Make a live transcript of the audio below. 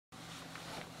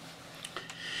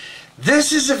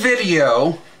This is a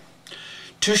video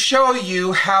to show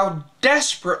you how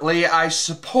desperately I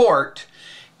support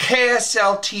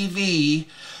KSL TV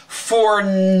for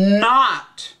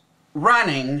not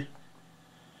running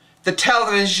the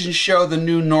television show The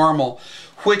New Normal,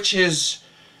 which is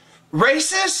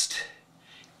racist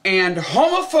and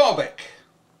homophobic.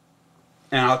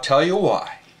 And I'll tell you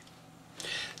why.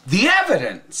 The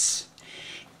evidence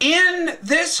in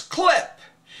this clip,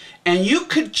 and you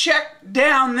could check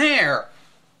down there,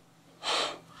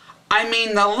 I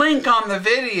mean the link on the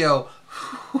video,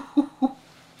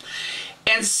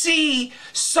 and see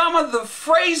some of the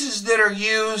phrases that are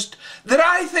used that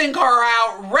I think are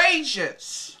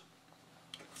outrageous.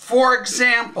 For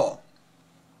example,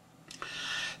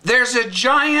 there's a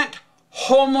giant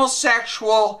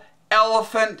homosexual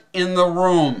elephant in the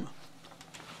room,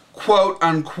 quote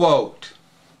unquote.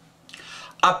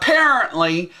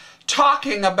 Apparently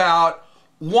talking about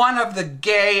one of the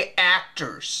gay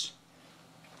actors.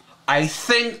 I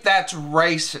think that's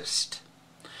racist.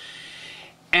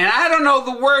 And I don't know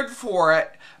the word for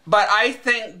it, but I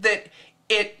think that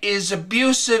it is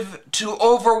abusive to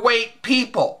overweight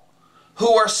people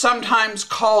who are sometimes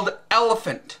called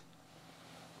elephant.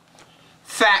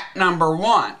 Fact number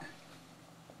one.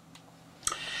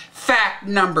 Fact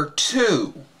number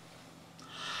two.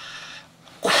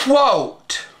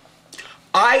 Quote,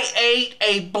 I ate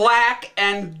a black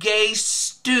and gay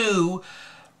stew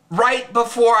right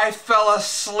before I fell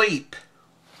asleep.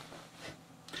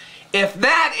 If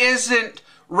that isn't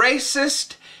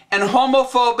racist and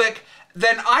homophobic,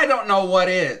 then I don't know what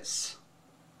is.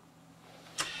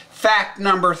 Fact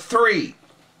number three.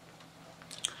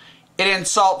 It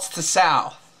insults the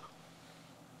South.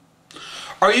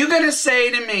 Are you going to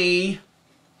say to me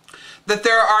that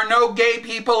there are no gay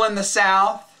people in the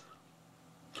South?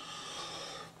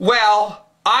 Well,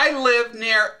 I live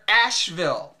near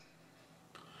Asheville,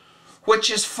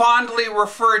 which is fondly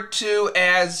referred to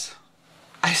as,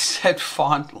 I said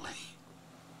fondly.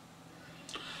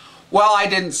 Well, I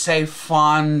didn't say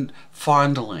fondling.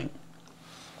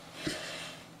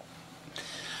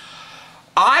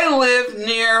 I live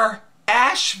near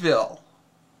Asheville,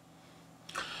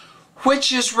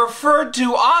 which is referred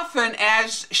to often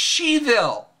as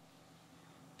Sheville.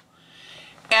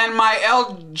 And my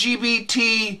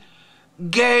LGBT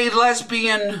gay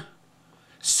lesbian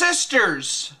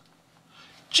sisters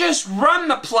just run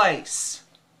the place.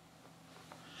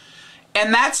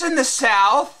 And that's in the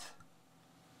South.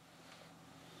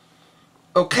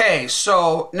 Okay,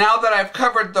 so now that I've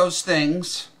covered those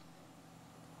things,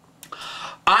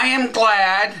 I am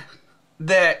glad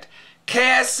that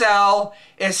KSL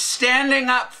is standing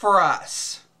up for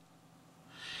us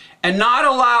and not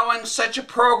allowing such a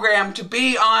program to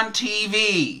be on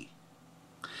TV,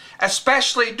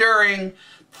 especially during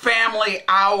family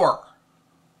hour,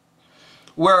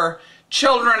 where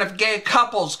children of gay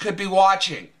couples could be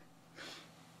watching.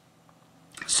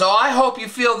 So I hope you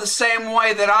feel the same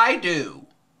way that I do.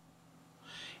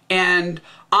 And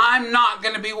I'm not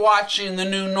going to be watching The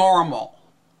New Normal.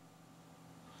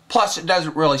 Plus, it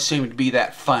doesn't really seem to be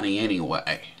that funny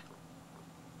anyway.